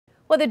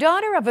Well, the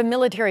daughter of a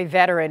military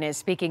veteran is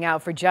speaking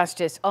out for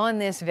justice on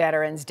this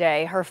Veterans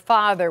Day. Her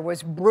father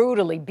was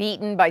brutally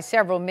beaten by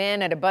several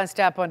men at a bus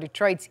stop on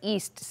Detroit's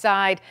east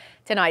side.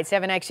 Tonight,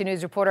 7 Action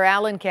News reporter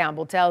Alan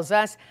Campbell tells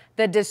us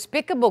the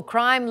despicable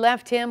crime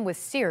left him with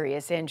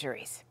serious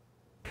injuries.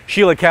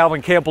 Sheila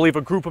Calvin can't believe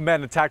a group of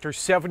men attacked her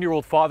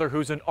 7-year-old father,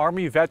 who's an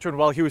Army veteran,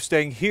 while he was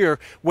staying here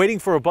waiting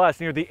for a bus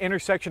near the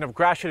intersection of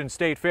Gratiot and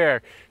State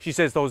Fair. She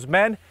says those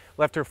men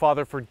left her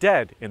father for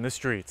dead in the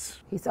streets.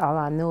 All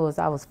I knew is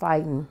I was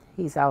fighting.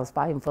 I was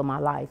fighting for my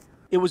life.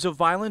 It was a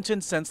violent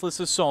and senseless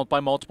assault by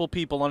multiple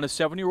people on a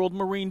 7-year-old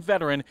Marine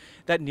veteran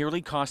that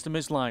nearly cost him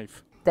his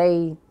life.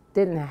 They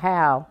didn't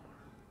have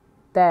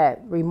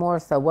that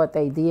remorse of what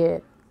they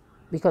did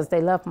because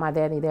they left my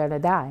daddy there to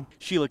die.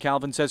 Sheila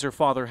Calvin says her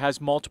father has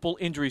multiple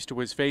injuries to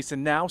his face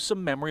and now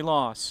some memory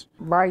loss.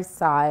 Right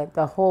side,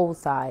 the whole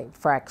side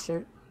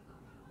fractured,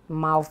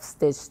 mouth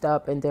stitched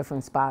up in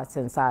different spots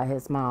inside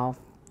his mouth.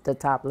 The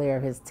top layer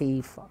of his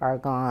teeth are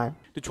gone.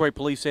 Detroit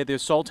police say the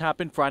assault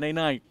happened Friday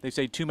night. They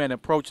say 2 men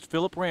approached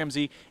Philip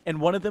Ramsey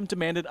and one of them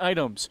demanded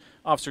items.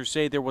 Officers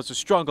say there was a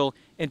struggle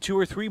and 2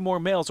 or 3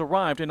 more males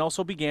arrived and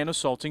also began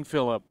assaulting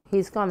Philip.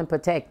 He's going to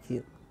protect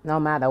you no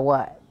matter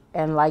what.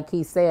 And like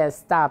he said,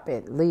 stop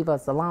it, leave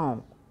us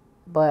alone.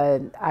 But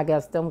I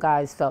guess them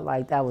guys felt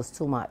like that was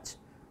too much.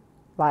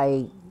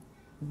 Like,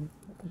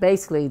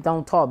 basically,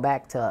 don't talk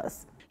back to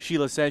us.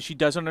 Sheila says she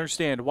doesn't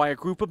understand why a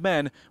group of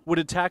men would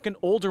attack an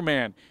older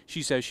man.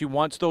 She says she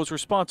wants those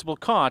responsible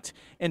caught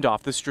and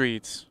off the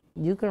streets.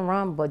 You can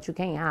run, but you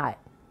can't hide.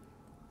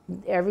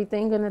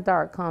 Everything in the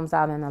dark comes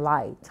out in the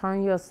light.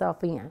 Turn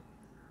yourself in.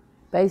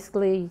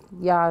 Basically,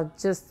 y'all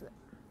just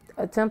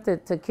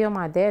attempted to kill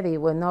my daddy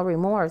with no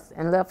remorse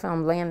and left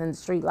him laying in the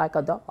street like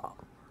a dog.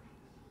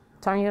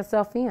 Turn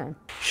yourself in.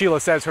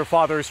 Sheila says her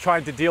father is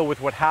trying to deal with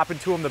what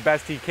happened to him the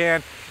best he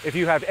can. If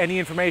you have any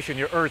information,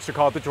 you're urged to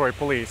call Detroit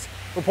police.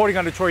 Reporting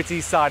on Detroit's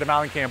east side, I'm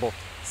Alan Campbell,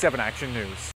 7 Action News.